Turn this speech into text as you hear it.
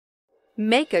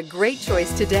Make a great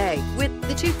choice today with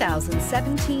the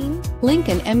 2017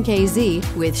 Lincoln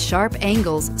MKZ. With sharp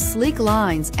angles, sleek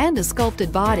lines, and a sculpted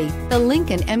body, the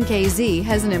Lincoln MKZ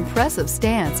has an impressive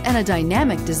stance and a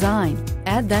dynamic design.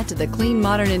 Add that to the clean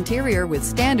modern interior with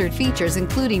standard features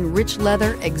including rich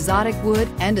leather, exotic wood,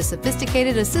 and a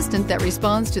sophisticated assistant that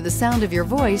responds to the sound of your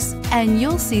voice, and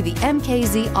you'll see the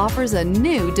MKZ offers a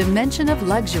new dimension of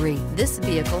luxury. This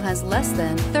vehicle has less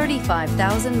than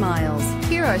 35,000 miles.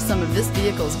 Here are some of this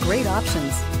vehicle's great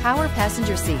options: power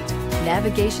passenger seat,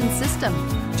 navigation system,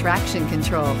 traction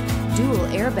control, dual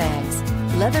airbags,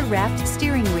 leather-wrapped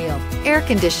steering wheel, air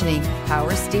conditioning,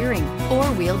 power steering,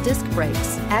 four-wheel disc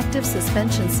brakes, active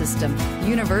suspension system,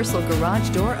 universal garage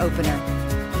door opener.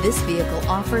 This vehicle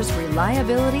offers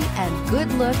reliability and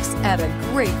good looks at a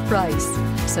great price.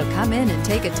 So come in and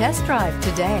take a test drive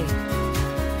today.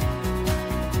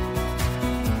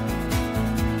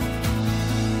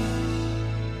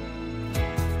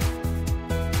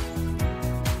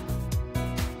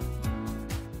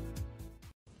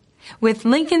 With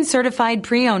Lincoln Certified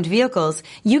Pre-Owned Vehicles,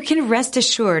 you can rest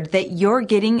assured that you're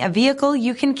getting a vehicle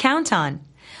you can count on.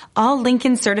 All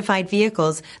Lincoln Certified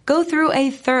vehicles go through a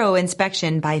thorough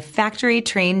inspection by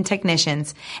factory-trained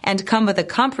technicians and come with a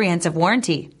comprehensive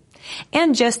warranty.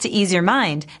 And just to ease your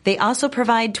mind, they also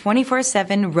provide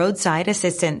 24/7 roadside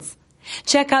assistance.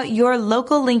 Check out your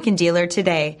local Lincoln dealer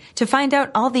today to find out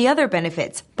all the other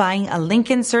benefits buying a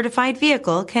Lincoln Certified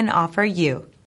vehicle can offer you.